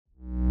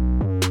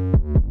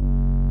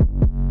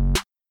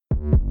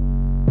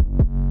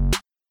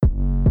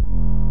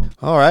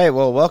All right.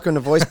 Well, welcome to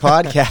Voice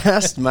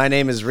Podcast. My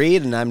name is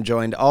Reed, and I'm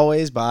joined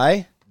always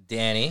by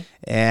Danny.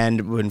 And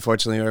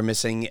unfortunately, we're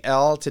missing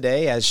Elle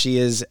today as she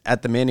is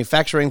at the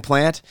manufacturing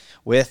plant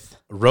with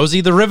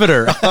Rosie the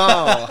Riveter.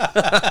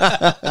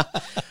 Oh.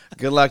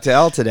 Good luck to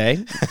Elle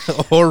today.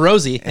 Or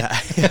Rosie.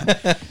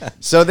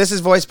 So this is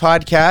Voice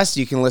Podcast.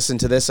 You can listen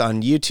to this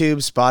on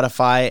YouTube,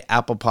 Spotify,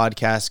 Apple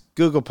Podcasts,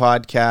 Google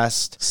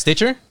Podcasts,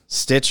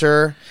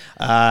 Stitcher,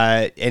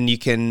 and you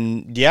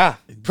can,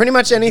 pretty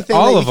much anything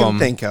all that of you can them.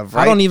 think of,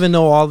 right? I don't even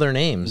know all their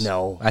names.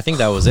 No. I think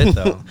that was it,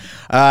 though.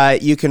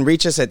 You can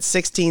reach us at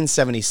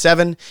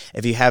 1677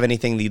 if you have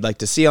anything that you'd like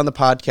to see on the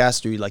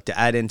podcast or you'd like to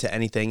add into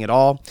anything at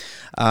all.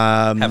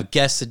 Have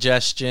guest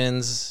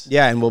suggestions.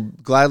 Yeah, and we'll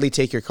gladly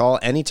take your call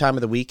any time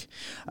of the week.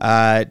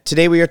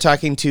 Today we are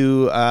talking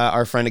to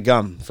our friend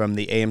Agum from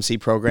the AMC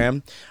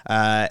program,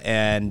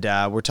 and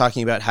we're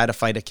talking about how to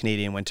fight a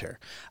Canadian winter.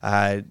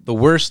 The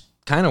worst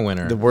kind of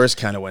winter. The worst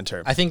kind of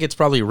winter. I think it's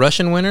probably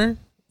Russian winter,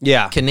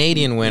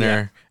 Canadian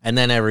winter, and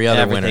then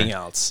everything winter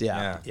else.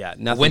 Yeah.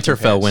 Nothing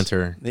Winterfell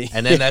winter.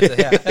 And then that's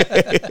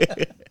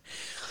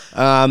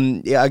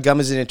Agum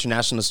is an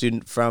international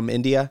student from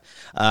India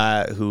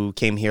who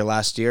came here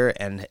last year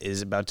and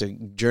is about to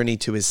journey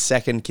to his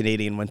second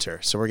Canadian winter.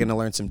 So we're going to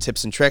learn some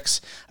tips and tricks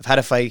of how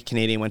to fight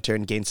Canadian winter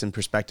and gain some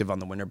perspective on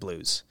the winter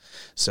blues.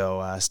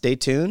 So stay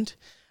tuned,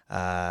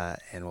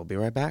 and we'll be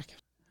right back.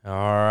 All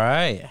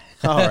right.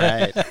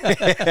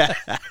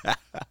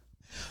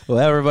 Well,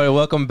 everybody,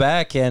 welcome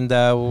back, and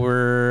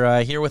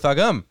we're here with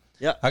Agum.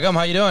 Yeah. Agum,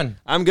 how you doing?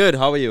 I'm good.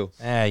 How are you?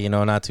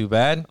 Not too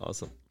bad.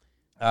 Awesome.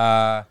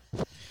 So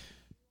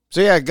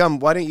Agum,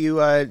 why don't you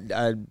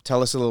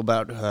tell us a little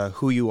about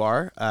who you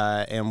are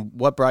and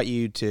what brought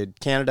you to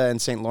Canada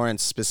and St.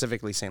 Lawrence,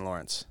 specifically St.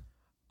 Lawrence?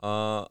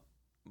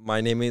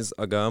 My name is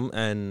Agum,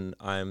 and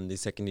I'm the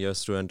second year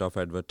student of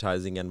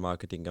Advertising and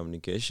Marketing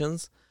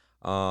Communications.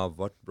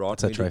 What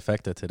brought It's a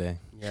trifecta today.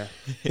 Yeah.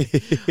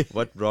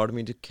 What brought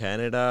me to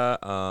Canada?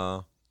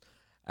 I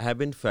have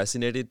been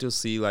fascinated to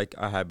see,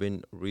 I have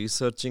been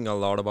researching a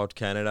lot about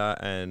Canada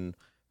and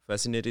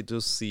fascinated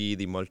to see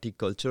the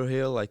multicultural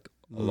here, a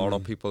lot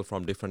of people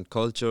from different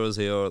cultures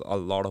here, a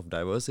lot of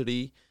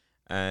diversity,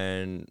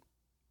 and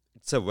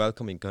it's a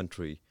welcoming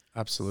country.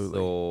 Absolutely.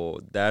 So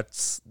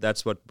that's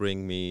what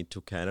bring me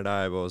to Canada.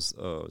 I was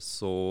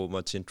so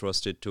much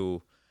interested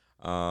to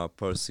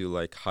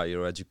pursue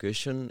higher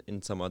education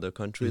in some other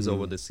countries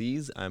over the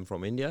seas. I'm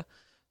from India.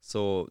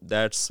 So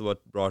that's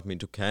what brought me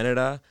to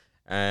Canada.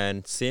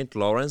 And St.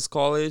 Lawrence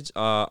College,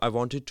 I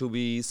wanted to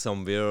be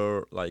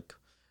somewhere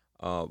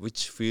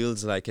which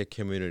feels like a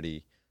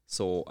community.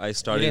 So I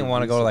started. You didn't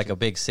want to go to a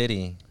big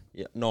city.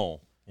 Yeah, no.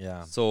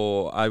 Yeah.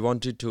 So I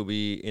wanted to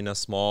be in a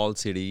small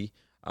city,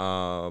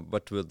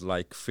 but with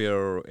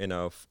fair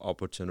enough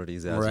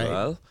opportunities as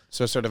well.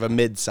 So sort of a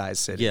mid-sized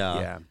city.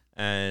 Yeah.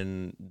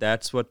 And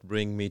that's what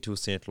bring me to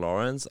St.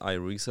 Lawrence. I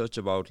research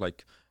about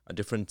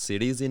different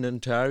cities in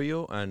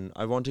Ontario, and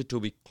I wanted to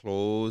be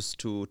close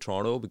to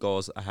Toronto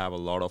because I have a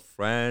lot of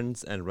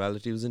friends and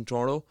relatives in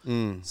Toronto.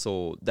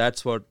 So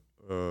that's what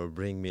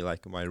bring me,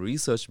 my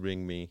research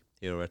bring me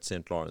here at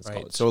St. Lawrence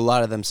College. So a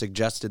lot of them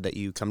suggested that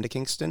you come to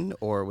Kingston,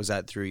 or was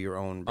that through your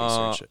own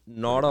research?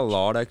 Not a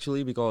lot,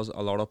 actually, because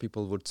a lot of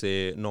people would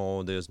say,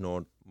 no, there's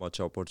not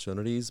much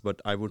opportunities. But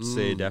I would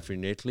say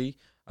definitely,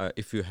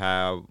 if you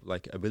have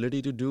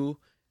ability to do,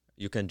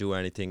 you can do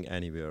anything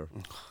anywhere.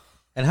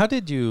 And how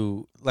did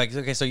you,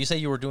 so you say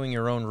you were doing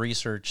your own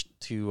research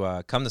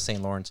to come to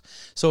St. Lawrence.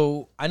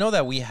 So I know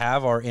that we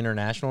have our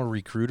international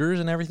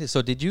recruiters and everything.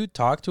 So did you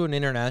talk to an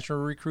international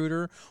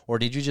recruiter, or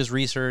did you just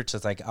research?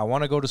 It's I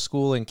want to go to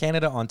school in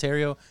Canada,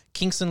 Ontario.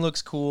 Kingston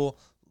looks cool.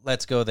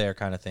 Let's go there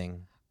kind of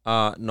thing.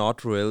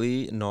 Not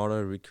really, not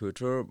a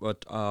recruiter,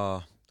 but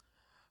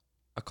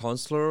a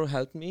counselor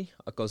helped me,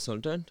 a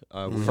consultant.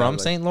 From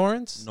St.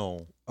 Lawrence?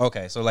 No.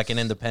 Okay, so an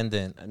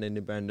independent. An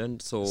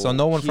independent. So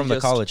no one from the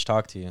college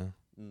talked to you?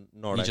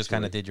 Not you just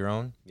kind of did your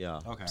own? Yeah.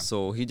 Okay.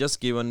 So he just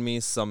given me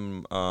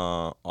some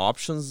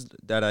options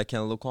that I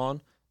can look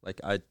on.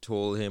 I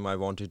told him I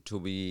wanted to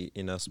be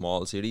in a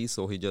small city,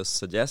 so he just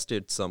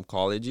suggested some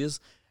colleges,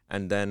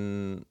 and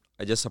then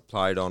I just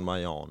applied on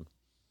my own.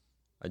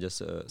 I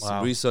just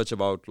researched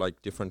about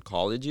different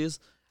colleges,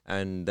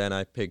 and then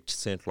I picked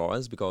St.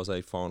 Lawrence because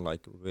I found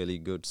really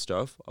good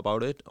stuff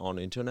about it on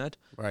internet,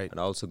 right,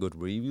 and also good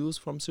reviews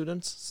from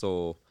students.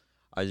 So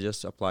I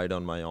just applied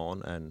on my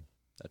own, and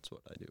that's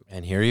what I do.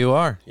 And here you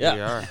are. Yeah. Here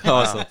you are.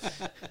 Awesome.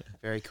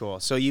 Very cool.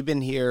 So you've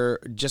been here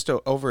just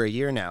over a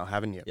year now,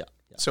 haven't you? Yeah.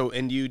 So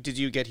did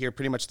you get here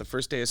pretty much the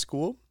first day of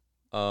school?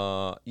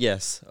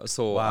 Yes.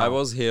 So I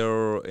was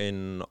here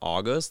in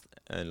August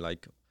and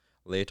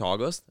late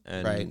August,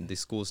 and the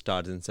school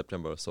starts in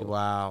September. So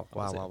wow.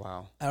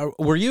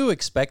 Were you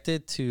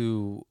expected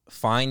to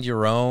find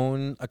your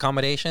own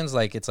accommodations?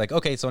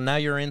 Okay, so now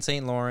you're in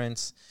St.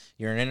 Lawrence,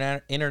 you're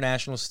an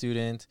international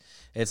student.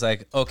 It's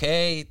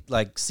okay,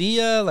 see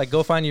ya,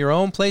 go find your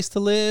own place to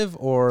live,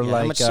 or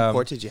how much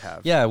support did you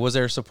have? Yeah, was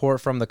there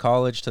support from the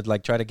college to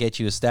try to get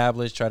you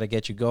established, try to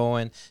get you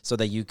going, so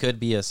that you could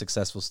be a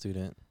successful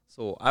student?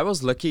 So I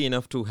was lucky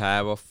enough to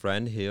have a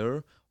friend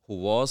here who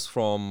was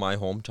from my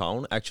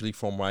hometown, actually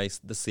from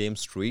the same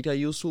street I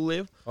used to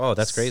live. Oh,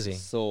 that's crazy.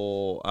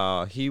 So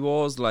he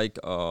was like,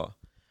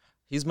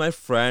 he's my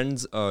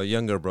friend's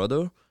younger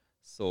brother.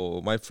 So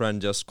my friend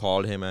just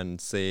called him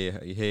and say,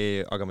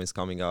 hey, Agam is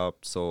coming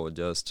up, so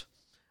just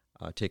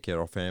take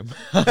care of him.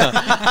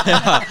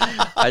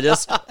 I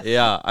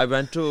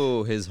went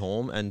to his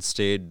home and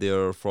stayed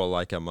there for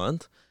like a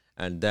month.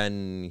 And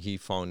then he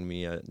found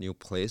me a new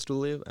place to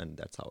live, and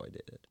that's how I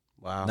did it.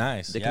 Wow.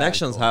 Nice. The Yeah,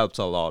 connections cool. helps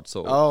a lot.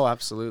 So Oh,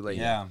 absolutely.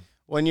 Yeah.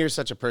 When you're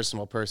such a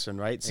personal person,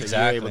 right? So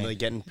Exactly. you're able to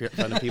get in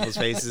front of people's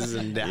faces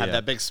and have Yeah.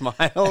 that big smile.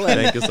 And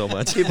thank you so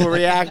much. people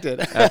reacted.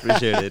 I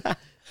appreciate it.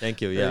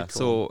 Thank you. Very Yeah.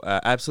 cool. So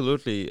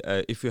absolutely,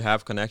 if you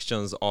have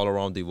connections all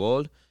around the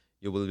world,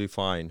 you will be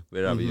fine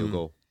wherever you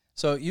go.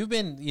 So you've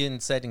been in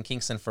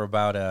Kingston for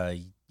about a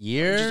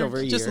year, Just over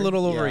a just year, a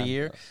little over a yeah.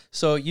 year.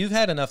 So you've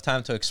had enough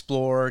time to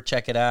explore,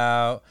 check it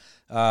out.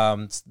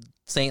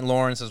 St.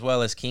 Lawrence as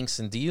well as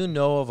Kingston. Do you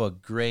know of a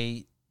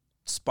great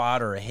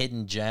spot or a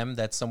hidden gem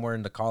that's somewhere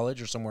in the college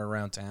or somewhere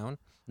around town?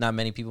 Not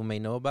many people may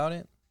know about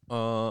it.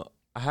 I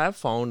have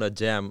found a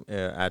gem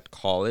at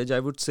college. I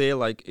would say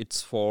like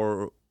it's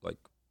for like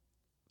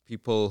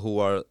people who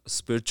are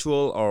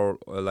spiritual or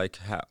like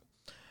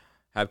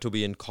have to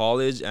be in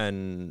college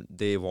and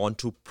they want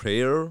to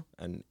prayer.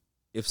 And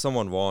if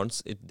someone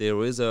wants it, there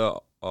is a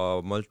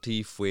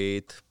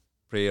multi-faith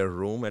prayer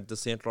room at the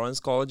St. Lawrence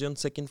College on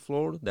second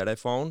floor that I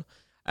found.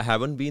 I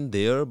haven't been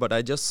there, but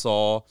I just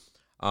saw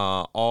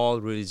all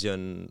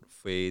religion,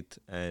 faith,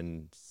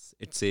 and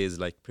it says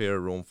like prayer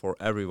room for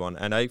everyone.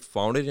 And I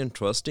found it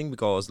interesting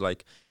because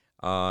like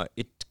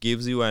it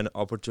gives you an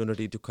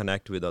opportunity to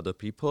connect with other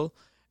people,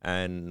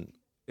 and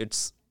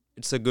it's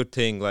a good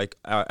thing. Like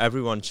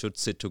everyone should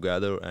sit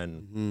together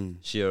and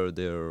share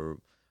their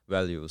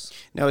values.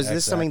 Now, is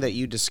this something that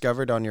you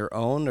discovered on your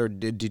own, or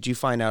did you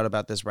find out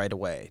about this right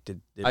away?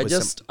 I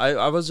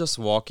was just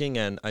walking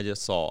and I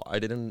just saw. I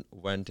didn't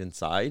went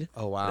inside.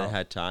 Oh, wow. And I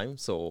had time,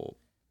 so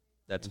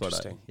that's what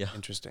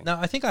Interesting.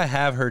 Now, I think I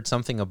have heard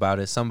something about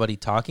it, somebody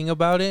talking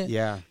about it.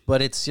 Yeah.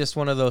 But it's just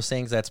one of those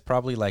things that's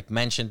probably like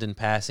mentioned in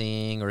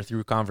passing or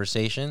through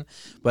conversation.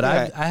 But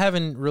Yeah. I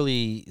haven't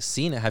really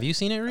seen it. Have you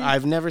seen it, Reed?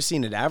 I've never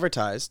seen it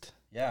advertised.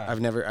 Yeah.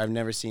 I've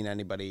never seen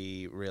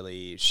anybody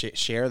really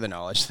share the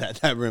knowledge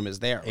that room is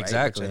there. Right?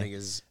 Exactly. Which I think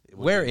is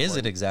Where is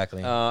it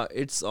exactly?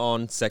 It's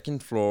on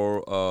second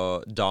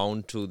floor,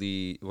 down to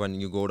when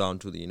you go down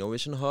to the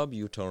Innovation Hub,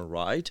 you turn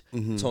right.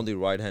 It's on the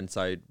right hand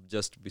side,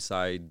 just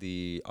beside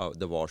the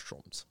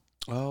washrooms.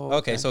 Oh,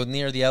 okay, so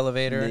near the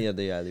elevator. Near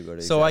the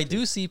elevator. So I exactly.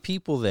 do see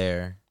people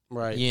there.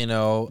 Right. You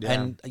know, Yeah.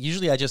 and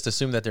usually I just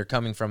assume that they're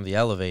coming from the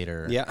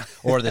elevator, Yeah.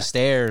 or the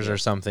stairs or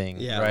something,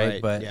 Yeah, right?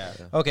 right, But yeah.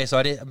 okay,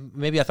 so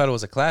maybe I thought it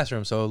was a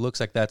classroom, so it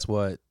looks like that's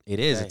what it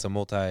is. Okay. It's a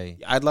multi.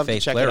 I'd love to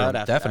faith check player it room,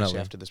 out definitely.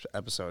 after this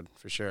episode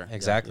for sure.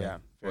 Exactly. Yeah,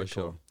 very For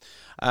sure.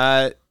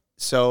 cool.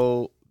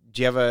 So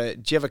do you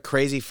have a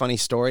crazy funny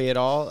story at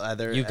all?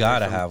 You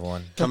gotta have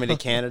one. Coming to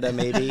Canada,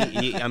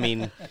 maybe. I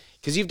mean,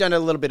 because you've done a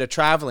little bit of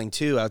traveling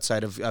too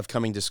outside of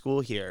coming to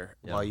school here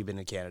while you've been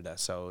in Canada.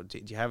 So do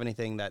you have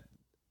anything that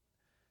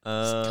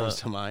comes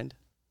to mind?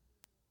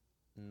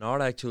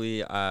 Not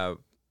actually.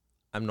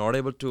 I'm not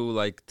able to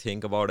like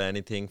think about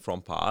anything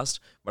from past,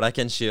 but I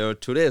can share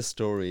today's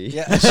story.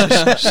 Yeah,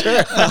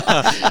 sure.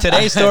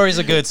 Today's story is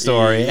a good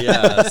story.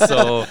 Yeah.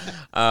 So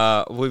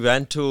we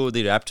went to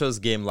the Raptors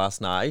game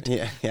last night,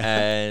 Yeah.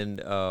 and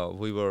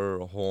we were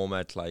home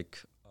at like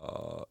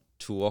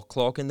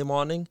 2:00 in the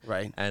morning,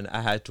 Right. and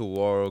I had to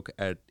work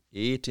at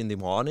 8 in the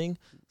morning.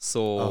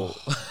 So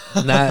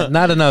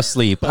not enough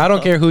sleep. I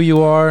don't care who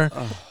you are.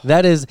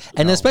 That is,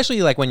 and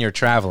especially like when you're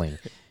traveling,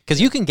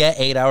 because you can get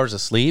 8 hours of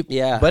sleep.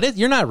 Yeah. but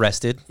you're not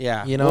rested.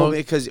 Yeah. you know.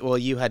 because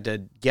you had to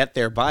get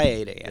there by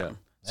 8 a.m.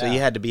 So Yeah. you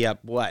had to be up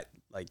what,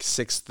 like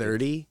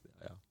 6:30?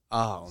 Yeah.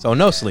 Oh. So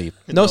no sleep.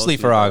 No sleep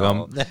for at Agam.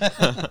 all.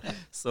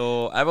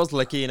 So I was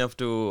lucky enough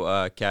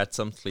to catch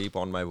some sleep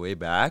on my way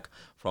back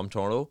from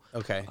Toronto.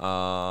 Okay.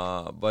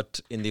 But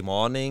in the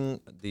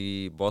morning,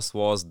 the bus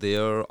was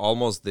there,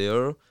 almost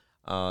there.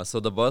 So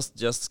the bus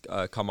just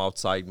come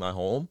outside my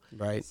home.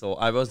 Right. So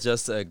I was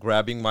just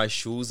grabbing my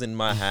shoes in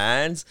my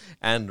hands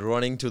and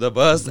running to the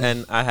bus,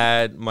 and I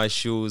had my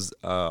shoes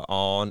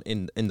on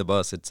in the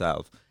bus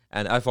itself,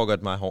 and I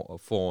forgot my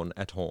phone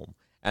at home.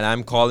 And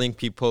I'm calling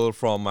people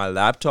from my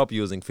laptop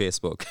using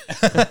Facebook.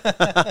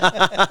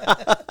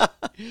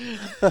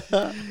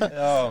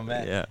 Oh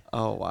man. Yeah.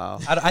 Oh wow.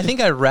 I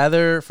think I'd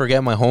rather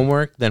forget my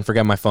homework than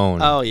forget my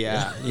phone. Oh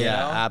yeah. Yeah.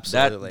 know?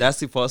 Absolutely. That's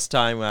the first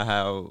time I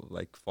have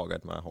like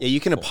forgot my home. yeah. You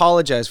can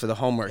apologize for the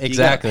homework.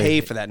 Exactly. You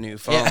gotta pay for that new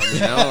phone. Yeah. You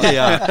know.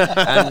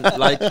 Yeah, and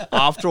like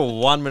after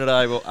 1 minute,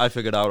 I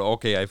figured out,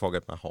 okay, I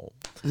forgot my home.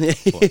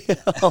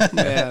 Oh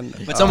man.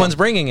 But someone's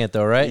bringing it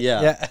though, right?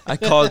 Yeah, I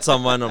called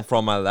someone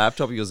from my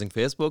laptop using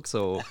Facebook,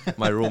 so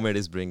my roommate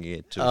is bringing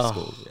it to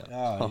school.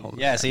 Yeah, Oh,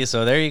 yeah. See,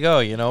 so there you go.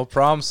 You know,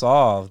 problem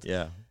solved.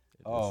 yeah.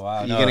 Oh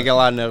wow! You're gonna get a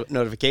lot of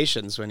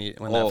notifications when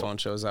that phone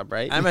shows up,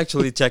 right? I'm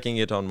actually checking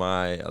it on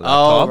my laptop.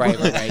 Oh,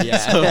 right,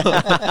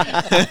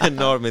 yeah.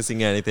 Not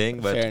missing anything,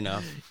 but Fair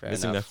enough.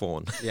 missing my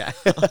phone. Yeah.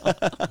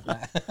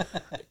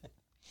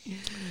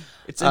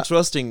 It's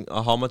interesting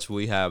how much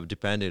we have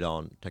depended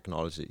on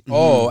technology.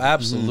 Oh,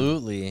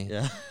 absolutely.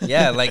 Yeah.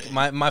 Yeah, like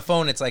my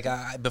phone, it's like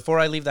before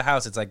I leave the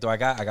house, it's like, I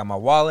got my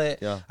wallet,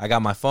 Yeah. I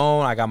got my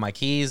phone, I got my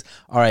keys.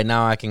 All right,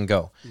 now I can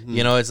go.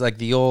 You know, it's like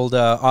the old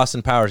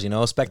Austin Powers,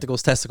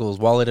 spectacles, testicles,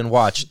 wallet, and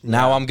watch.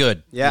 Now I'm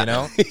good. Yeah. You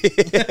know?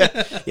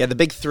 Yeah, the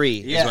big three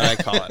is what I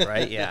call it,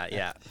 right?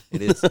 Yeah.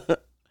 It is.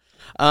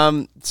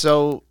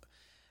 So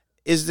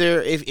is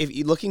there, if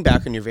you looking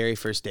back on your very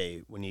first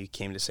day when you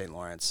came to St.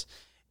 Lawrence,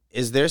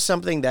 is there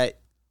something that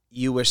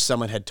you wish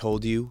someone had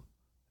told you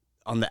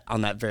on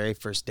that very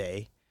first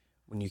day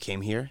when you came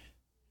here?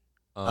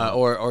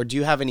 Or do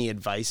you have any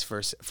advice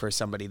for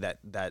somebody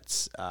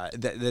that's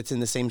in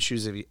the same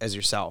shoes as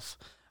yourself,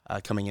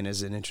 coming in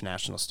as an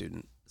international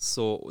student?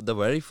 So the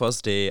very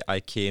first day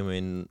I came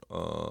in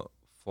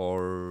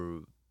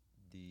for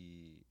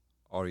the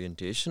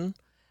orientation,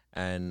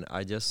 and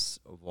I just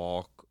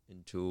walked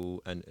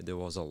into, and there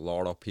was a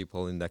lot of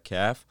people in the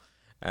cafe,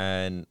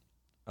 and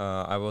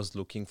I was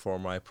looking for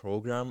my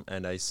program,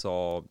 and I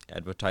saw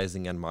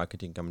advertising and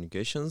marketing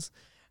communications,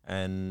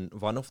 and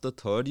one of the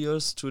third year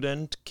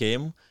student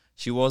came.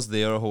 She was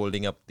there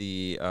holding up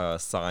the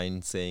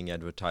sign saying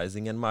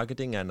advertising and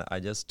marketing, and I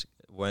just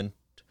went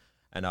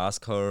and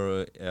asked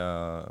her,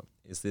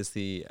 is this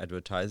the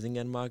advertising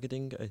and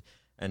marketing?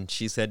 And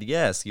she said,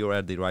 yes, you're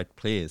at the right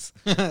place.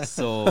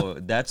 So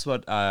that's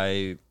what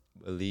I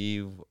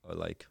believe,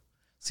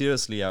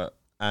 seriously,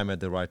 I'm at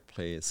the right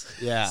place.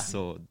 Yeah.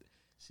 So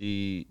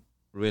she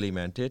really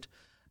meant it.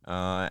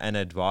 And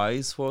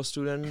advice for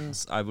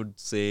students, I would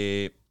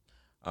say,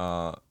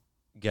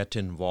 get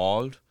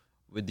involved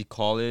with the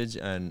college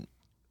and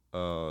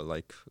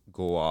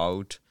go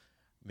out,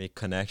 make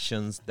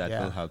connections. That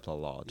will help a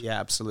lot. Yeah,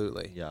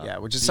 absolutely. Yeah. Yeah,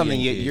 which is Be something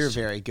engaged. you're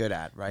very good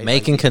at, right?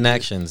 Making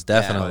connections,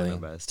 definitely. Try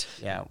my best.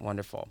 Yeah,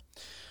 wonderful.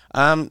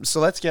 So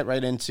let's get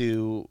right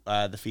into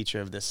the feature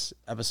of this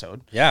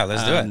episode. Yeah,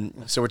 let's do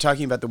it. So we're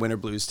talking about the winter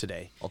blues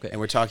today. Okay. And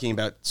we're talking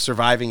about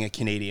surviving a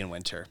Canadian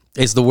winter.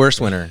 It's the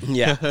worst winter.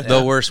 Yeah.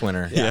 The worst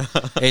winter. Yeah.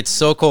 It's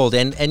so cold.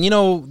 And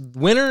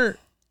winter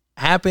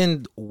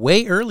happened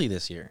way early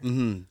this year.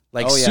 Mm-hmm.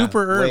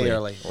 Super early.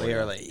 Way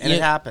early. And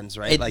it happens,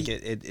 right?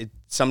 It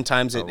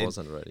sometimes I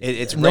wasn't ready.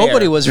 It's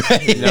Nobody rare. was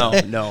ready.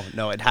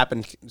 No. It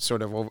happened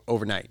sort of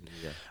overnight.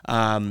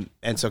 Yeah.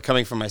 And so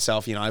coming from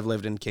myself, I've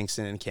lived in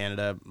Kingston in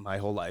Canada my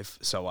whole life.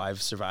 So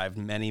I've survived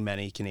many,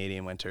 many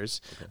Canadian winters.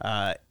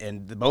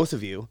 And the both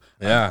of you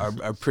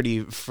are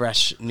pretty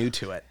fresh, new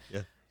to it.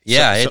 Yeah.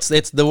 Yeah,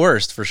 it's the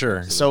worst for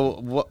sure.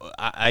 So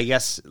I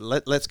guess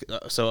let's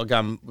so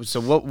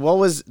what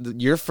was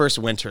your first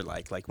winter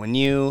like? Like when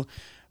you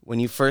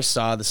first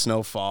saw the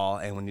snowfall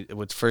and when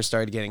it first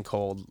started getting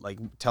cold,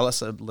 tell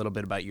us a little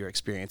bit about your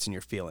experience and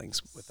your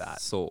feelings with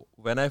that. So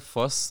when I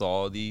first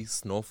saw the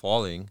snow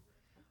falling,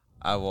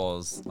 I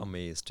was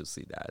amazed to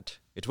see that.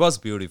 It was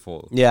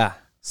beautiful. Yeah.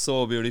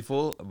 So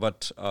beautiful,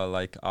 but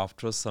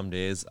after some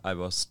days I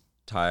was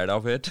tired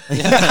of it. And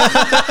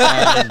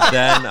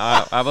then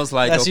I was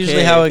like, That's okay,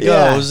 usually how it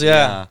goes.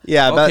 Yeah.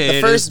 Yeah, but Okay, the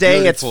it first is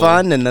day it's beautiful.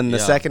 fun, and then the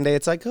Yeah. second day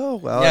it's like, oh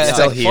well, Yeah, it's it's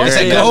still like, here. first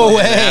And day, then go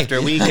away. after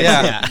a week.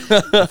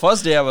 The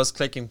first day I was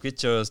clicking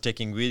pictures,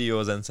 taking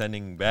videos, and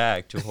sending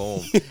back to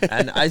home.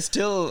 And I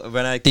still,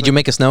 when I Did you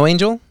make a snow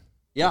angel?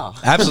 Yeah.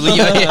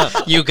 Absolutely.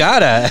 You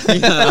gotta.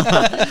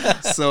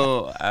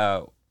 So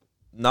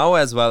now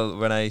as well,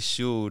 when I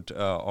shoot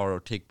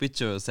or take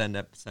pictures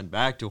and send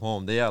back to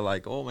home, they are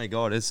like, "Oh my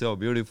God, it's so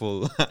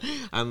beautiful."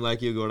 I'm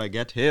like, "You gotta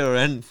get here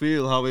and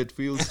feel how it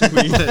feels to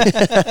me."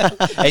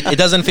 It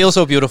doesn't feel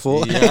so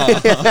beautiful.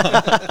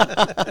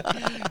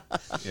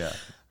 Yeah.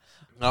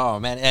 Oh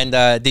man!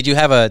 And did you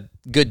have a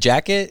good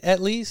jacket at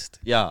least?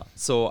 Yeah.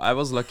 So I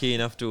was lucky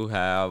enough to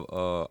have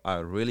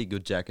a really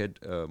good jacket.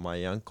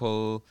 My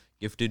uncle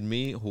gifted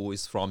me, who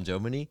is from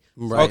Germany.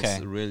 Right. Okay.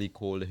 It's really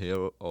cold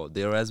here or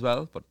there as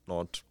well, but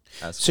not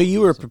as So cold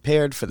you were also.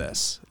 prepared for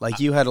this.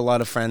 You had a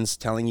lot of friends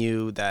telling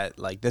you that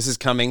this is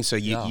coming. So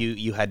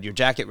you had your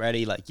jacket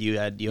ready. You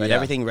had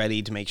everything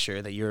ready to make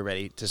sure that you were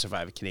ready to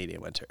survive a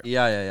Canadian winter.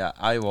 Yeah.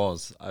 I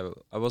was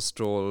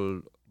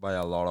told by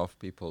a lot of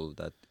people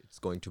that it's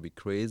going to be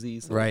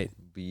crazy. So Right.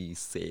 be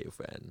safe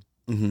and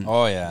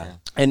Oh yeah.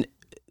 And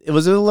it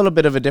was a little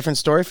bit of a different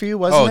story for you,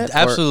 wasn't it? Or-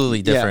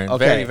 absolutely different. Yeah,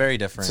 okay. Very, very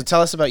different. So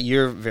tell us about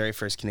your very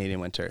first Canadian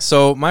winter.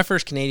 So my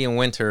first Canadian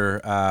winter,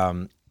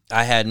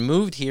 I had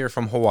moved here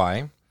from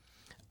Hawaii.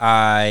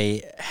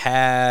 I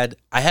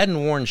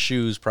hadn't worn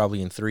shoes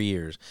probably in 3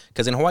 years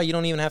because in Hawaii you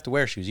don't even have to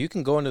wear shoes. You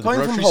can go into the Going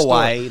grocery from store.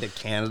 Hawaii to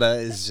Canada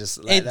is just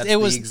It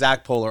was the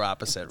exact polar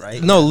opposite,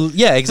 right? No,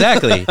 yeah,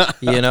 exactly.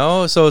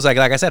 So it's like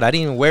I said, I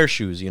didn't even wear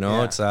shoes.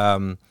 Yeah.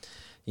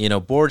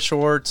 It's board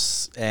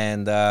shorts,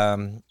 and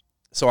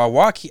so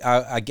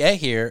I get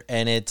here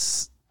and it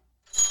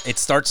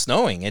starts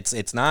snowing.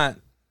 It's not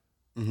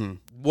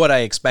what I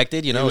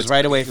expected. You know, It was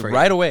right away for you.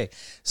 right away.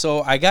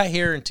 So I got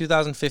here in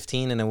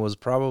 2015, and it was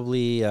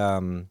probably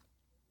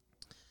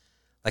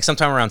like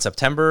sometime around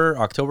September,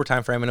 October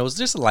timeframe, and it was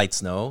just light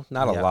snow,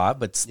 not a lot,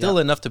 but still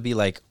enough to be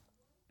like,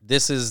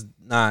 this is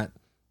not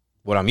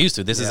what I'm used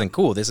to. This isn't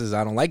cool.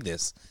 I don't like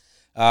this.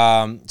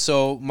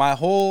 So my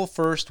whole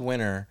first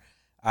winter,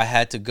 I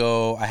had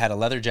a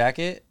leather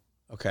jacket,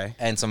 Okay.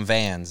 and some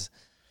Vans.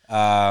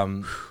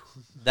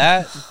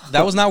 That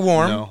was not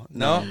warm.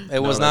 No,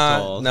 it was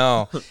not.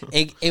 No,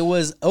 it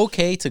was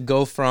okay to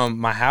go from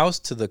my house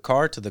to the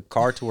car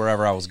to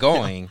wherever I was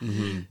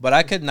going, but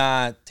I could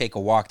not take a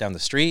walk down the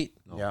street.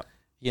 Yeah.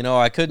 You know,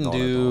 I couldn't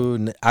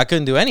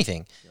do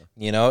anything. Yeah.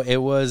 You know, it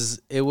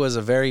was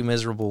a very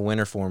miserable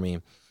winter for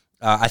me.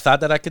 I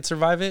thought that I could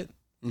survive it.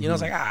 You know, I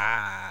was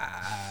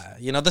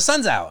like, you know, the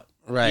sun's out.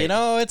 Right. You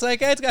know, it's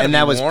like, it's got to be And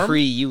that was warm.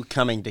 pre you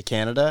coming to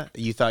Canada.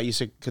 You thought you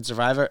could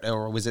survive it,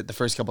 or was it the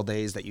first couple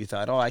days that you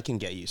thought, oh, I can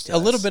get used to A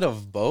this? little bit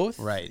of both.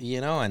 Right. You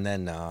know, and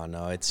then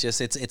no, it's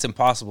just, it's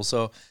impossible.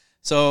 So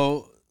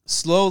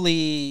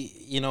slowly,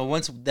 you know,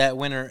 once that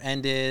winter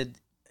ended,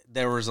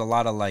 there was a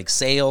lot of like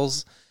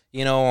sales,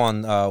 you know,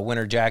 on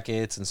winter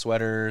jackets and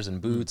sweaters and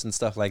boots and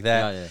stuff like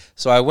that. Yeah.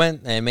 So I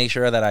went and made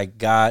sure that I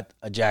got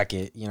a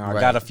jacket, you know, I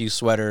got a few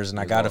sweaters and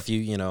I got a few,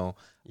 you know,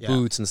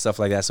 boots and stuff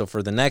like that. So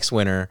for the next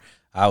winter,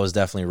 I was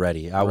definitely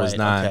ready. I was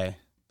not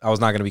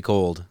going to be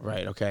cold.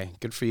 Right. Okay.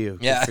 Good for you.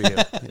 Yeah.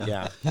 Good for you.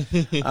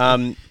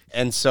 Yeah.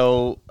 And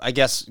so I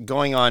guess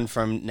going on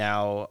from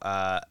now,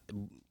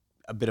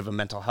 a bit of a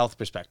mental health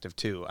perspective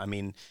too. I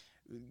mean,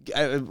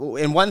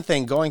 and one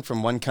thing, going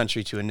from one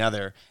country to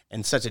another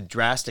and such a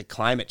drastic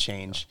climate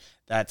change,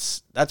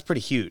 that's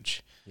pretty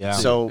huge. Yeah.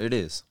 So It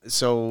is.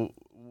 So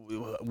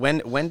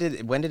when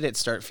did it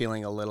start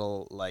feeling a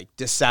little like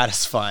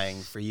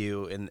dissatisfying for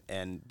you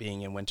and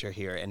being in winter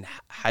here? And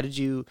how did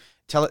you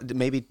tell it?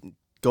 Maybe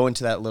go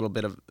into that little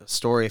bit of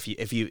story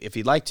if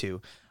you'd like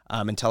to,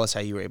 and tell us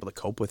how you were able to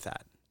cope with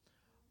that.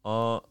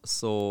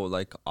 So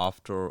like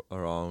after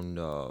around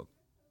a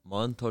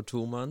month or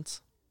 2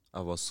 months, I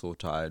was so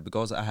tired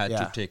because I had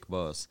to take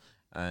bus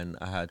and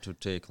I had to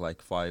take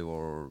like 5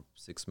 or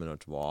 6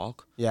 minute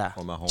walk. Yeah.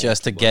 From my home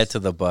Just to get to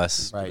the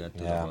bus. Right. to get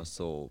to the bus.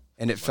 So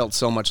And it felt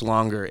so much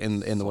longer in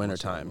the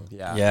wintertime. longer.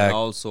 Yeah. Yeah. and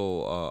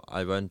also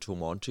I went to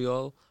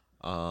Montreal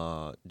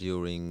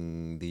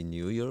during the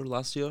New Year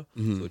last year,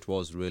 so it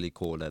was really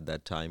cold at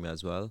that time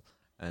as well.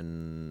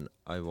 And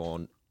I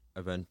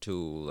went to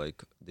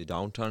like the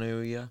downtown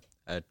area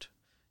at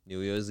New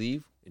Year's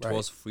Eve. It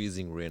was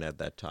freezing rain at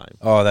that time.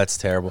 Oh, that's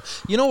terrible.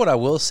 You know what I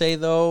will say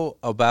though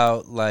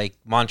about like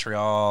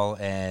Montreal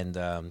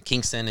and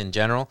Kingston in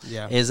general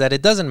is that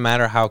it doesn't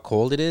matter how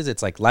cold it is.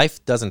 It's like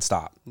life doesn't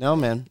stop. No,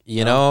 man.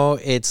 You know,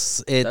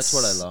 it's That's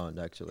what I learned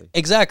actually.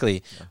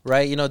 Exactly.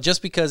 Right. You know,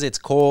 just because it's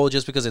cold,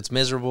 just because it's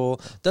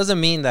miserable, doesn't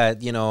mean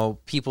that, you know,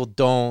 people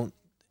don't,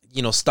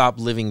 you know, stop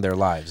living their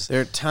lives.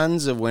 There are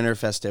tons of winter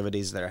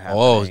festivities that are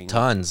Oh, happening.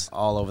 tons.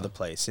 All over the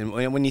place. And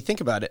when you think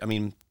about it, I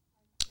mean,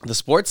 the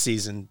sports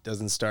season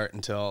doesn't start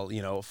until,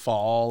 you know,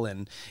 fall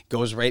and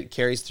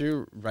carries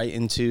through right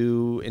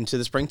into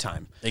the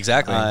springtime.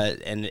 Exactly.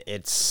 And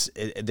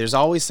there's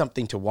always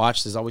something to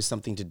watch. There's always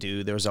something to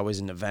do. There's always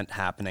an event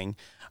happening.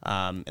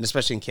 And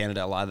especially in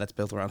Canada, a lot of that's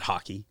built around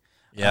hockey.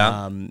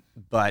 Yeah.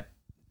 But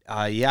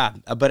I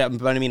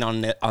mean,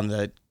 on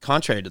the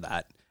contrary to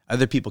that,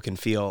 other people can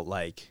feel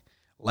like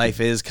life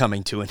is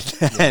coming to an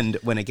end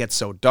when it gets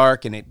so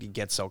dark and it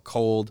gets so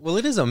cold. Well,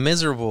 it is a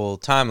miserable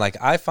time. Like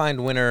I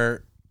find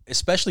winter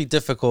especially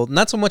difficult,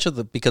 not so much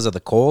because of the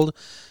cold.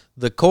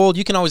 The cold,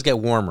 you can always get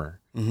warmer.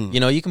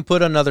 You know, you can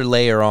put another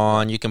layer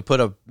on. You can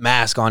put a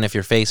mask on if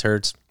your face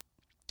hurts,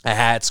 a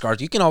hat,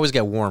 scarves. You can always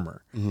get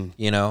warmer,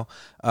 you know.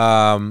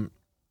 But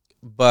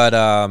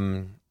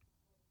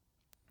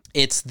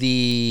it's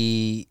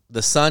the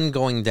sun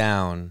going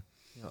down,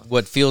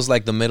 what feels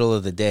like the middle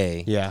of the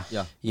day. Yeah.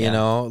 You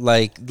know,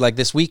 like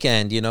this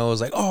weekend, you know, it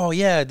was like, oh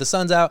yeah, the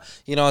sun's out.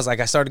 You know, it's like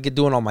I started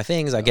doing all my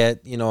things. I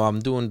get, you know, I'm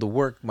doing the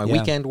work, my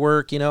weekend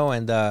work, you know,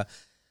 and then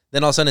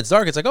all of a sudden it's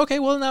dark. It's like, okay,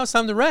 well now it's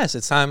time to rest.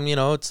 It's time, you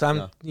know,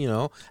 you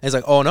know. And it's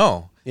like, oh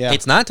no,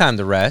 it's not time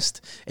to rest.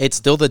 It's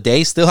still the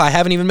day. Still, I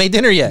haven't even made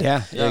dinner yet.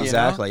 Yeah,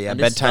 exactly. Yeah,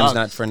 And it's bedtime's dark.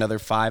 not for another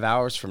 5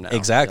 hours from now.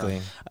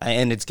 Exactly.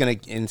 And it's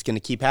gonna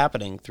keep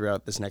happening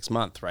throughout this next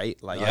month,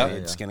 right? Like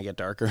it's gonna get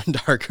darker and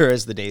darker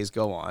as the days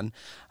go on.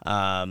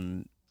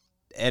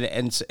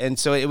 And so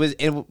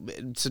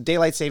so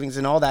daylight savings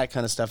and all that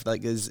kind of stuff.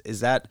 Like is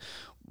that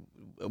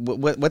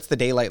what's the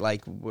daylight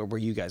like where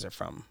you guys are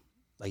from?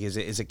 Like is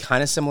it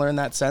kind of similar in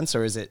that sense,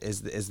 or is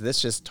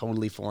this just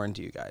totally foreign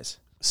to you guys?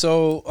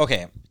 So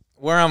okay,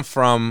 where I'm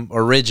from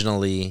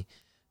originally,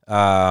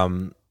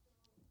 no,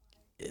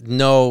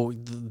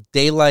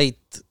 daylight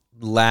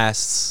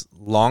lasts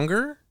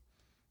longer,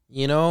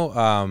 you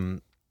know,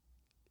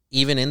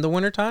 even in the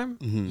wintertime,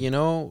 you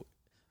know,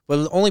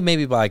 but only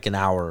maybe by like an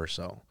hour or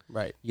so.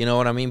 Right. You know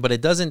what I mean? But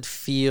it doesn't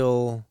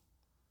feel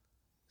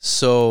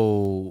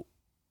so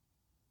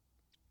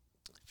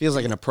Feels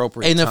like an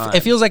appropriate and time.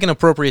 it feels like an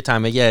appropriate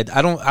time. Yeah,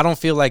 I don't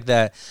feel like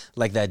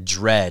that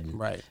dread.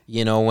 Right.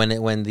 You know,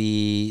 when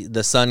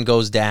the sun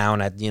goes down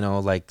at,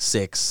 like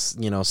 6,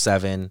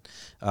 7.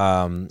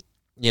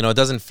 It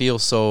doesn't feel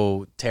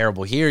so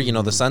terrible here.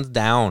 The sun's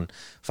down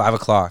 5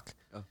 o'clock.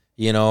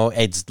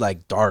 It's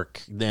like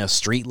dark. The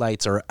street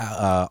lights are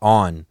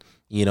on.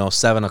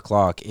 7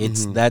 o'clock.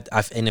 It's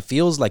and it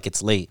feels like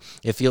it's late.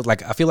 I feel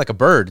like a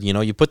bird.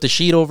 You put the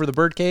sheet over the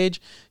bird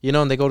cage,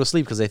 and they go to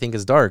sleep because they think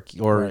it's dark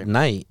or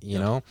night.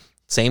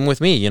 Same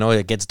with me.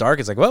 It gets dark.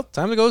 It's like, well,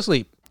 time to go to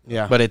sleep.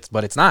 Yeah. But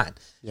it's not.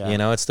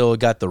 Yeah. It's still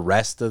got the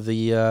rest of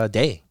the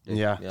day.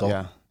 Yeah.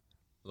 A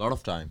lot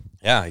of time.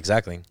 Yeah,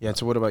 exactly. Yeah.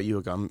 So what about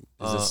you, Agam?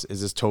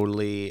 Is this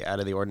totally out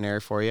of the ordinary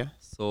for you?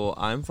 So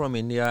I'm from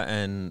India,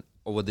 and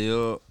over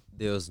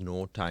there's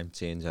no time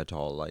change at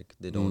all. Like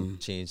they don't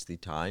change the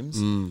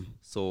times.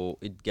 So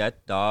it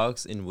get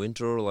darks in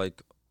winter,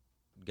 like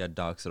get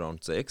darks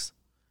around 6,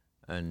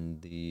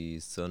 and the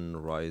sun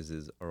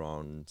rises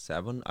around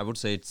 7. I would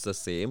say it's the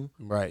same.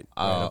 Right.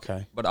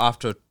 Okay. But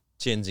after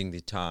changing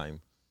the time.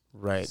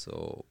 Right.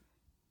 So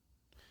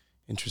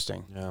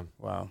Interesting. Yeah.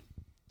 Wow.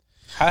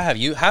 How do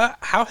you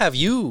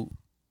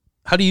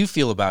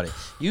feel about it?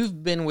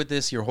 You've been with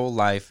this your whole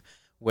life,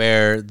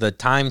 where the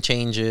time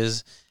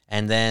changes,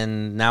 and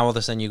then now all of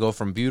a sudden you go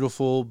from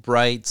beautiful,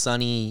 bright,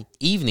 sunny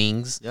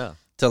evenings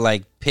to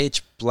like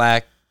pitch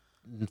black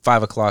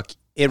 5 o'clock.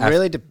 It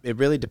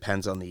really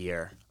depends on the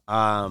year.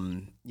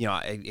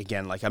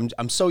 Again, like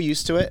I'm so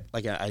used to it.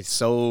 Like I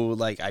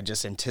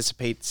just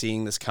anticipate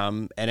seeing this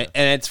come, and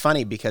it's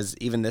funny because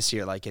even this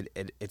year, like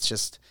it's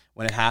just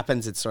when it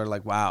happens, it's sort of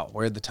like, wow,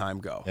 where'd the time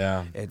go?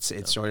 Yeah,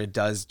 it sort of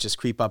does just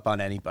creep up on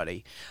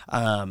anybody.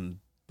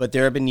 But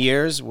there have been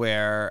years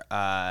where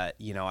I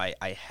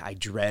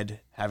dread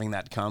having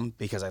that come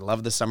because I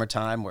love the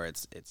summertime where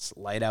it's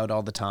light out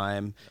all the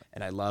time,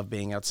 and I love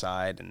being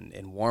outside and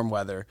in warm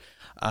weather.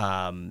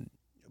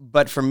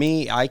 But for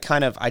me, I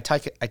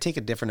take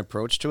a different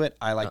approach to it.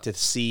 I like to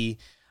see,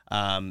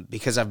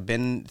 because I've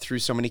been through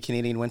so many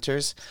Canadian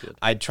winters,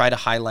 I try to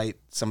highlight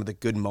some of the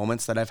good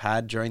moments that I've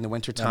had during the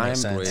winter time,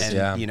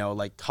 and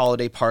like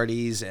holiday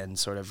parties and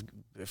sort of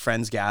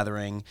friends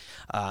gathering,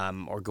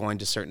 or going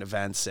to certain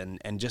events,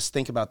 and just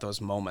think about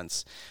those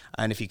moments.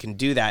 And if you can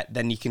do that,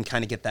 then you can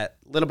kind of get that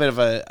little bit of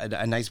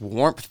a nice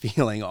warmth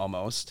feeling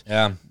almost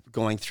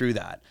going through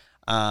that.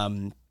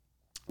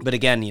 But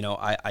again,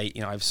 I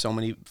have so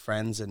many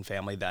friends and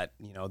family that,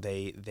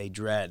 they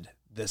dread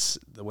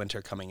the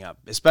winter coming up,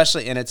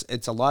 especially, and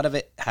it's a lot of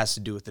it has to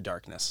do with the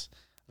darkness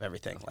of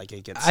everything. Like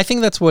it gets. I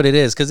think that's what it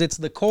is, because it's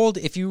the cold.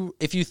 If you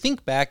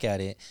think back at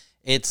it,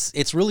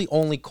 it's really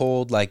only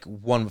cold like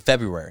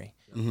February.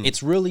 Mm-hmm.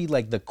 It's really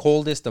like the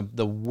coldest,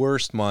 the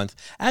worst month.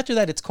 After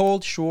that, it's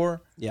cold,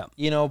 sure. Yeah.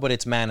 But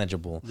it's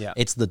manageable. Yeah.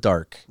 It's the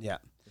dark. Yeah.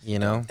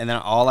 And then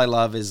all I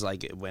love is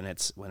like when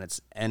it's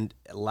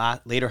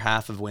later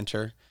half of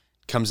winter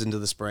comes into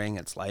the spring,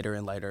 it's lighter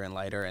and lighter and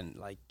lighter, and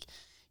like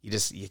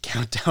you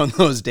count down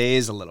those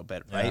days a little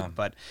bit, right? Yeah.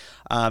 But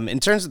in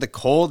terms of the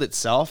cold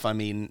itself, I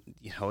mean,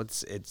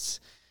 it's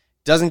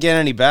doesn't get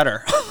any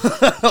better.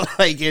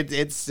 Like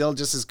it's still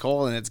just as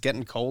cold, and it's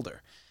getting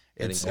colder.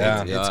 It's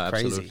crazy.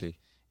 Absolutely.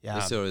 Yeah,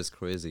 this year is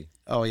crazy.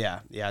 Oh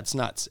yeah, it's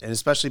nuts, and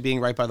especially being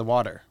right by the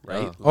water,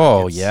 right?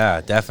 Yeah,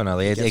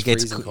 definitely. It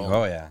gets cold.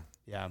 Oh yeah.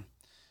 Yeah.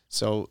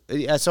 So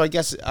I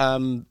guess,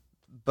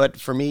 but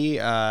for me,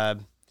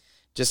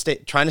 just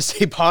trying to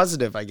stay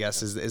positive, I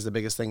guess, is the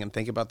biggest thing, and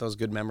think about those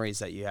good memories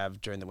that you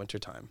have during the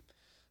wintertime.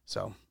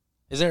 So,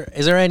 is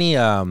there any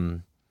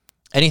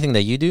anything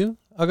that you do,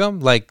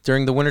 Agam, like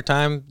during the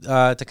wintertime,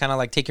 to kind of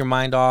like take your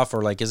mind off,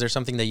 or like is there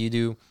something that you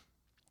do,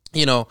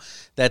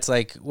 that's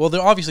like, well,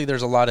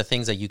 there's a lot of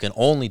things that you can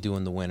only do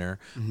in the winter,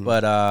 mm-hmm.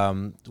 but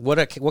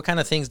what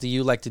kind of things do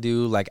you like to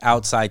do, like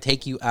outside,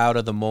 take you out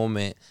of the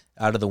moment,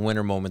 out of the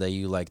winter moment, that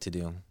you like to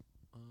do?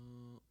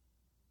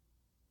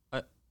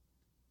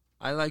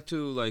 I like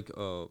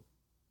to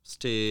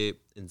stay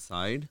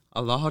inside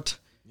a lot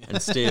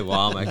and stay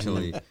warm,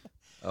 actually.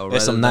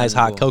 There's some nice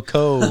hot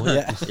cocoa.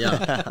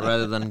 Yeah,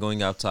 rather than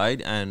going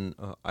outside. And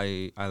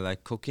I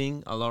like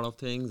cooking a lot of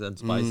things and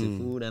spicy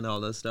food and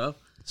all that stuff.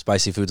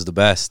 Spicy food's the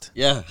best.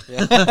 Yeah.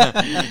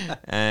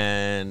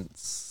 And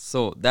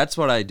so that's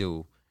what I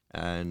do.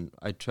 And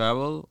I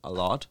travel a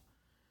lot,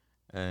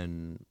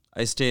 and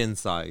I stay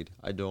inside.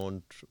 You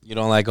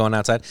don't like going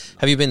outside?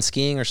 Have you been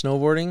skiing or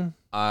snowboarding?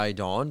 I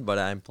don't, but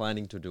I'm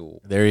planning to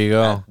do. There you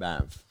go. At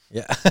Banff.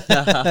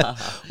 Yeah.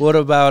 What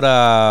about,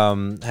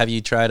 have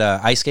you tried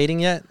ice skating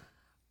yet?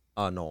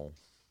 No.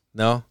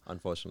 No?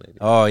 Unfortunately.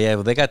 Oh, yeah.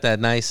 Well, they got that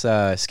nice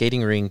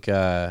skating rink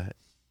at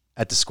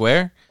the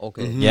square.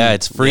 Okay. Mm-hmm. Yeah,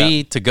 it's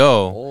free to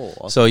go. Oh,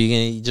 awesome. So you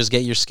can just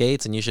get your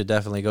skates, and you should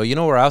definitely go. You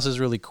know where else is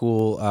really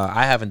cool?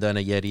 I haven't done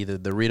it yet either.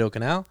 The Rideau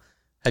Canal.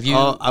 Have you?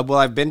 Well,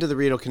 I've been to the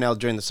Rideau Canal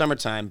during the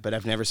summertime, but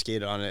I've never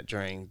skated on it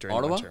during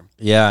Ottawa? winter.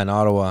 Yeah, in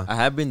Ottawa. I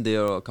have been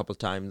there a couple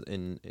times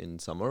in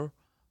summer,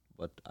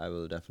 but I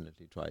will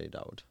definitely try it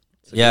out.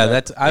 Yeah,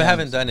 that's I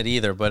haven't done it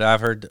either, but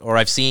I've heard or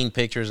I've seen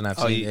pictures and I've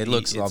Oh, seen it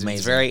looks amazing.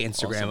 It's very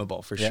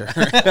Instagrammable for sure.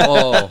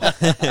 Oh,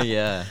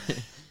 yeah.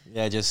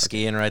 Yeah, just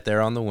skiing right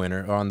there on the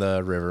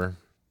the river.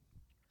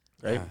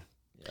 Right.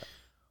 Yeah.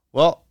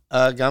 Well,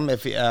 Gum,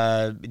 if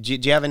do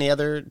you have any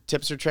other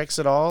tips or tricks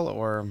at all,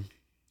 or?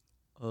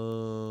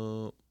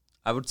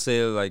 I would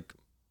say like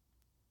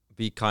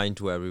be kind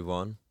to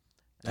everyone.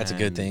 That's a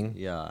good thing.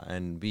 Yeah,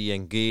 and be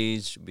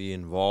engaged, be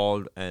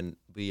involved, and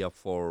be up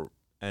for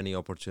any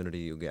opportunity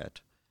you get.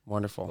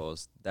 Wonderful.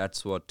 Because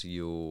that's what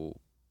you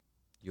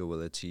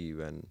will achieve,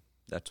 and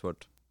that's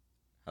what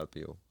help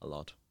you a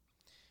lot.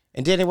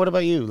 And Danny, what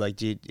about you?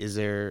 Like, is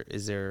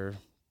there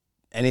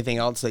anything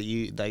else that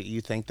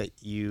you think that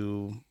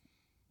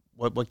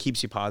what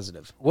keeps you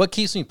positive? What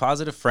keeps me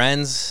positive?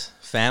 Friends,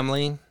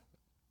 family.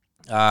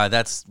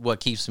 That's what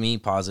keeps me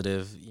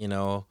positive, you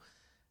know.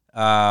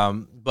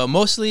 But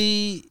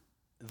mostly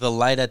the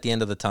light at the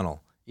end of the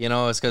tunnel. You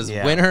know, it's because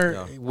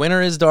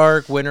winter is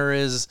dark, winter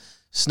is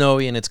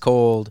snowy, and it's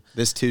cold.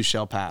 This too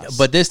shall pass.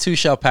 But this too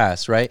shall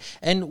pass, right?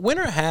 And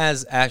winter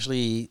has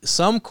actually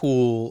some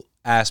cool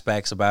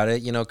aspects about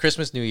it. You know,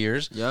 Christmas, New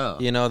Year's. Yeah.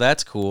 You know,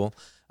 that's cool.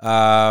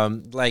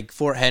 Like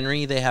Fort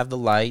Henry, they have the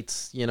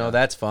lights. You know,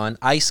 that's fun.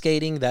 Ice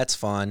skating, that's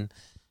fun.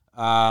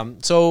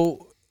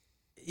 So,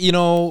 you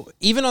know,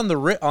 even on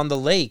the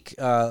lake,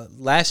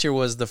 last year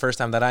was the first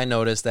time that I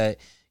noticed that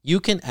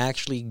you can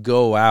actually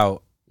go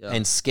out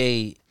and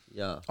skate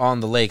on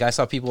the lake. I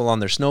saw people on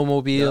their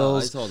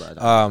snowmobiles. I saw that.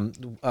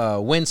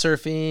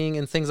 Windsurfing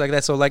and things like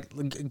that. So,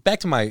 like, back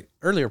to my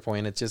earlier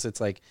point,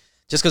 it's like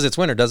just because it's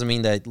winter doesn't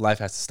mean that life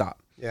has to stop.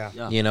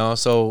 Yeah. You know,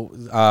 so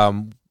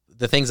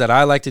the things that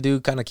I like to do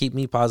kind of keep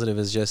me positive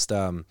is just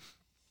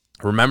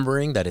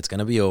remembering that it's going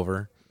to be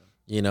over,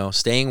 you know,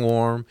 staying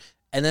warm.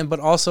 And then, but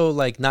also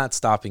like not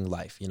stopping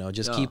life, you know,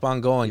 just keep on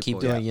going, keep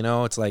doing, you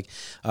know, it's like,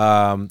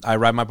 I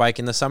ride my bike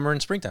in the summer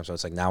and springtime. So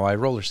it's like now I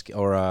roller skate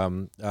or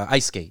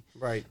ice skate,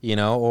 right. You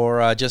know,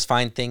 or just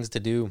find things to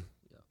do.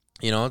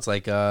 You know, it's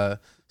like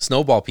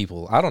snowball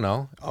people. I don't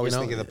know. Always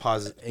think of the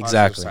positive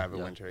exactly. side of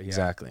winter. Yeah.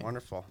 Exactly.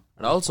 Wonderful.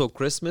 And also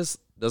Christmas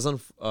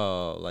doesn't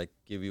like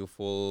give you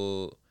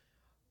full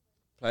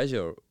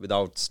pleasure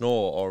without snow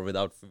or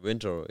without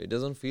winter. It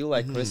doesn't feel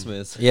like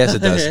Christmas. Yes, it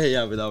does.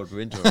 Yeah, without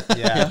winter.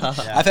 Yeah.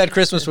 I've had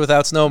Christmas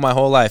without snow my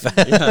whole life.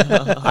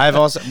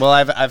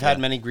 I've had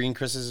many green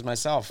Christmases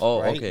myself.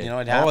 Oh, right? okay. You know,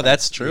 it happens. Oh,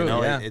 that's true. You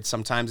know, yeah. it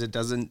sometimes it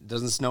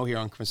doesn't snow here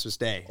on Christmas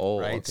Day.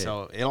 Oh, right. okay.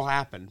 So it'll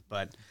happen,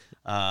 but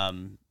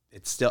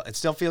it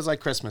still feels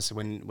like Christmas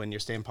when you're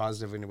staying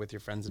positive and you're with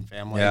your friends and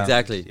family. Yeah.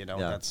 Exactly. You know,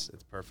 it's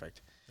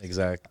perfect.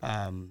 Exactly.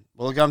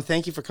 Well, Gum,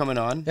 thank you for coming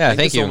on. Yeah,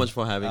 Thank you so much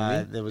for having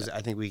me.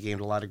 I think we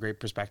gained a lot of great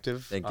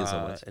perspective. Thank you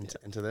so much.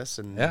 Into this,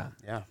 and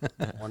Yeah.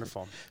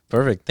 Wonderful.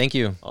 Perfect. Thank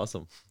you.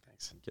 Awesome.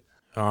 Thanks.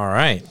 All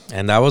right.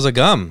 And that was a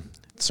Gum.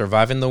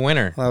 Surviving the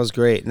winter. Well, that was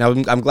great. Now,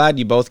 I'm glad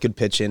you both could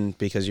pitch in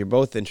because you're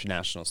both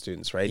international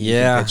students, right? You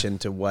Yeah. can pitch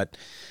into what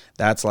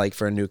that's like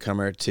for a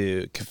newcomer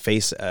to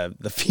face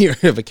the fear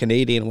of a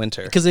Canadian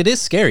winter. Because it is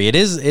scary. It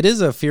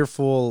is a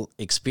fearful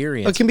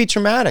experience. It can be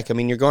traumatic. I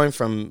mean, you're going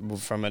from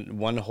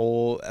one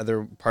whole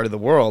other part of the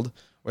world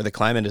where the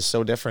climate is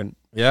so different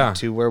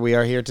to where we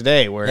are here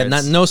today, where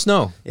it's no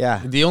snow.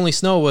 Yeah. The only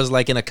snow was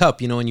like in a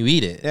cup, you know, when you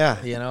eat it.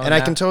 Yeah. You know, and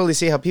I can totally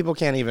see how people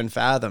can't even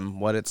fathom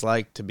what it's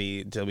like to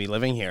be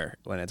living here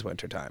when it's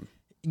wintertime.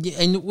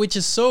 Yeah, and which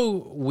is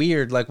so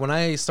weird. Like when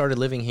I started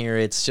living here,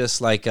 it's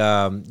just like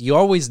you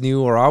always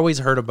knew or always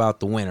heard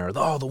about the winter.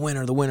 Oh, the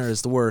winter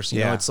is the worst.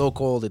 You know, it's so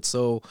cold. It's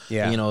so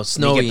you know,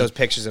 snowy. You get those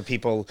pictures of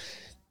people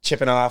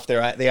chipping off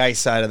the ice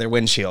side of their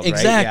windshield.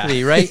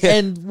 Exactly, right? right?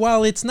 And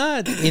while it's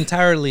not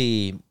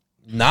entirely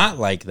not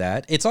like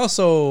that, it's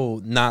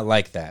also not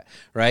like that,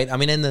 right? I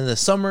mean, and then the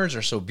summers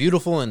are so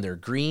beautiful and they're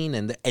green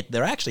and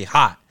they're actually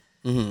hot.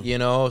 Mm-hmm. You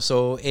know,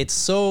 so it's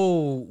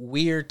so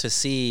weird to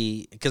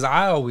see because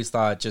I always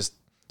thought just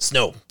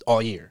snow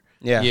all year.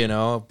 Yeah, you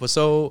know, but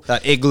so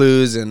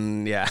igloos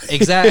and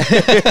exactly.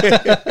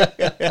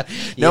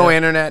 No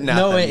internet,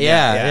 nothing. No,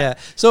 yeah.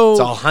 So it's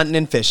all hunting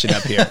and fishing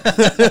up here.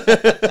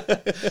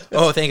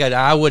 Oh, thank God,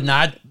 I would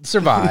not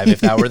survive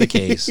if that were the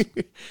case.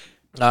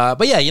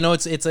 But yeah, you know,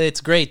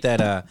 it's great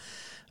that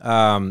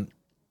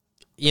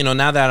you know,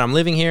 now that I'm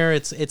living here,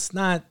 it's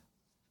not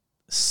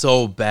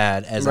so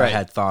bad as I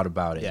had thought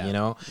about it. You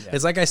know,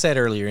 it's like I said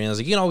earlier, you know, it's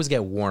like you can always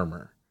get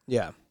warmer.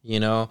 Yeah. You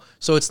know,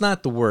 so it's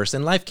not the worst,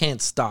 and life can't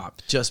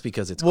stop just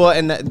because it's well,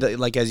 cold. and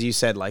like as you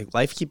said, like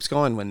life keeps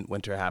going when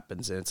winter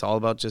happens, and it's all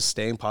about just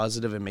staying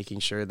positive and making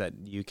sure that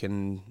you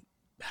can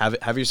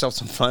have yourself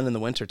some fun in the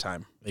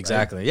wintertime.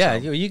 Exactly. Right? Yeah,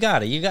 you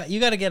got it. You got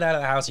to get out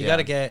of the house. You got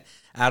to get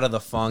out of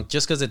the funk.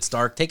 Just because it's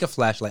dark, take a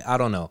flashlight. I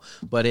don't know,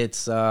 but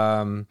it's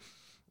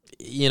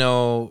you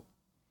know.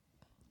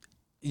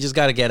 You just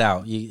got to get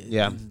out.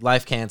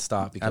 Life can't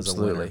stop because of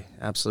winter.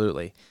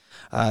 Absolutely.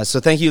 So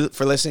thank you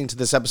for listening to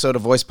this episode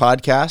of Voice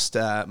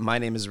Podcast. My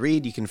name is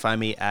Reed. You can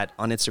find me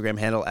on Instagram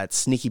handle at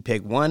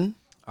SneakyPig1.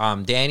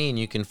 I'm Danny, and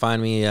you can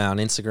find me on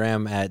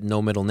Instagram at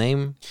no middle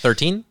name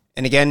 13.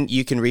 And again,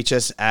 you can reach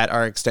us at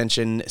our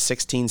extension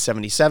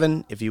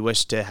 1677 if you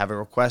wish to have a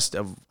request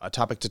of a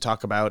topic to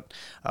talk about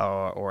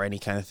or any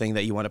kind of thing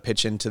that you want to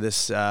pitch into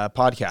this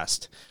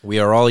podcast. We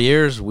are all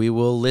ears. We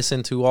will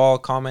listen to all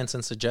comments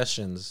and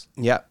suggestions.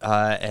 Yeah,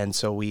 and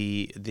so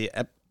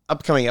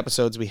upcoming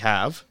episodes we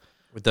have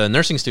with the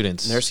nursing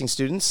students.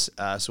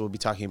 So we'll be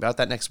talking about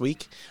that next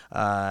week.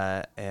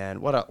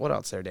 And what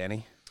else there,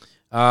 Danny?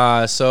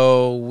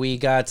 So we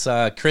got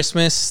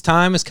Christmas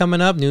time is coming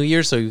up, New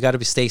Year's, so you got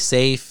to stay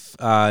safe.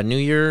 New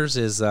Year's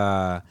is,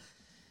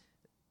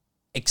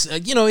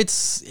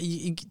 it's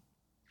you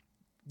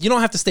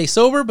don't have to stay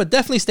sober, but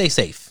definitely stay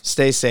safe.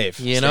 Stay safe.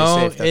 Stay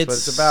safe. That's what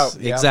it's about.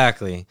 Yep.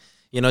 Exactly.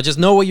 Just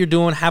know what you're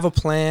doing. Have a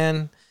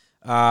plan.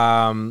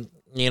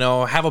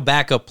 Have a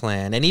backup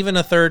plan and even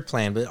a third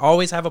plan, but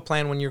always have a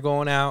plan when you're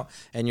going out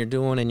and you're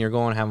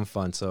going having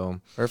fun.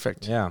 So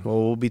perfect. Yeah.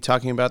 Well, we'll be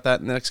talking about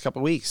that in the next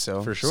couple of weeks.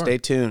 So for sure, stay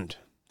tuned.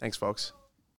 Thanks, folks.